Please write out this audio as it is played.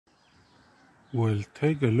Well,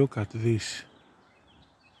 take a look at this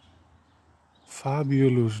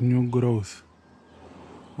fabulous new growth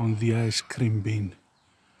on the ice cream bin.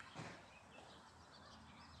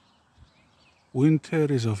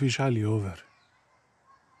 Winter is officially over.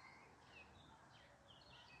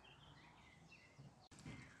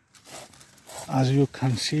 As you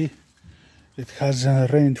can see, it hasn't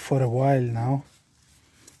rained for a while now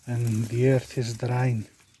and the earth is drying.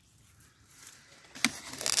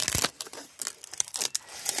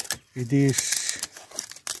 It is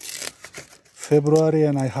February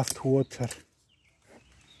and I have to water.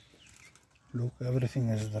 Look, everything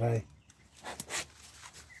is dry.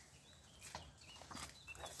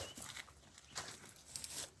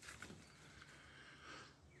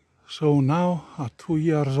 So now, at 2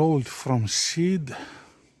 years old from seed,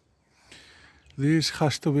 this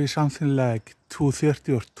has to be something like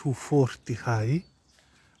 230 or 240 high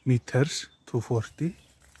meters, 240.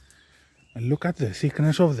 And look at the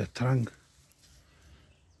thickness of the trunk.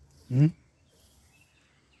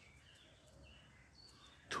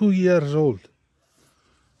 2 years old.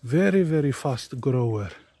 Very, very fast grower.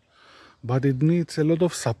 But it needs a lot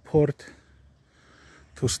of support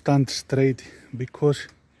to stand straight because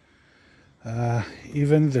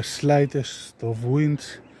even the slightest of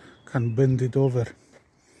winds can bend it over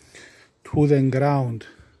to the ground.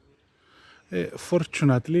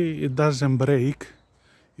 Fortunately, it doesn't break.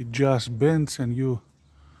 It just bends and you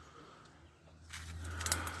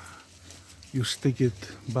stick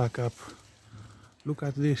it back up. Look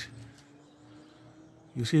at this.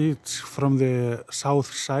 You see, it's from the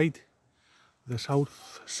south side. The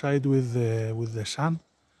south side with the sun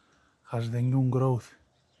has the new growth.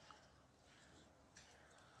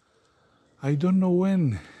 I don't know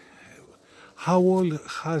when. How old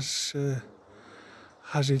has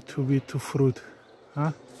it to be to fruit?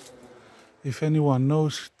 Huh? If anyone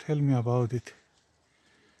knows, tell me about it.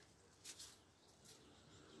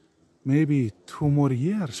 Maybe 2 more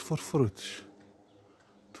years for fruits.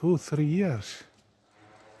 2, 3 years.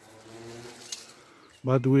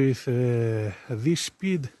 But with this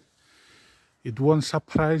speed, it won't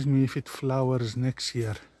surprise me if it flowers next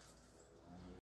year.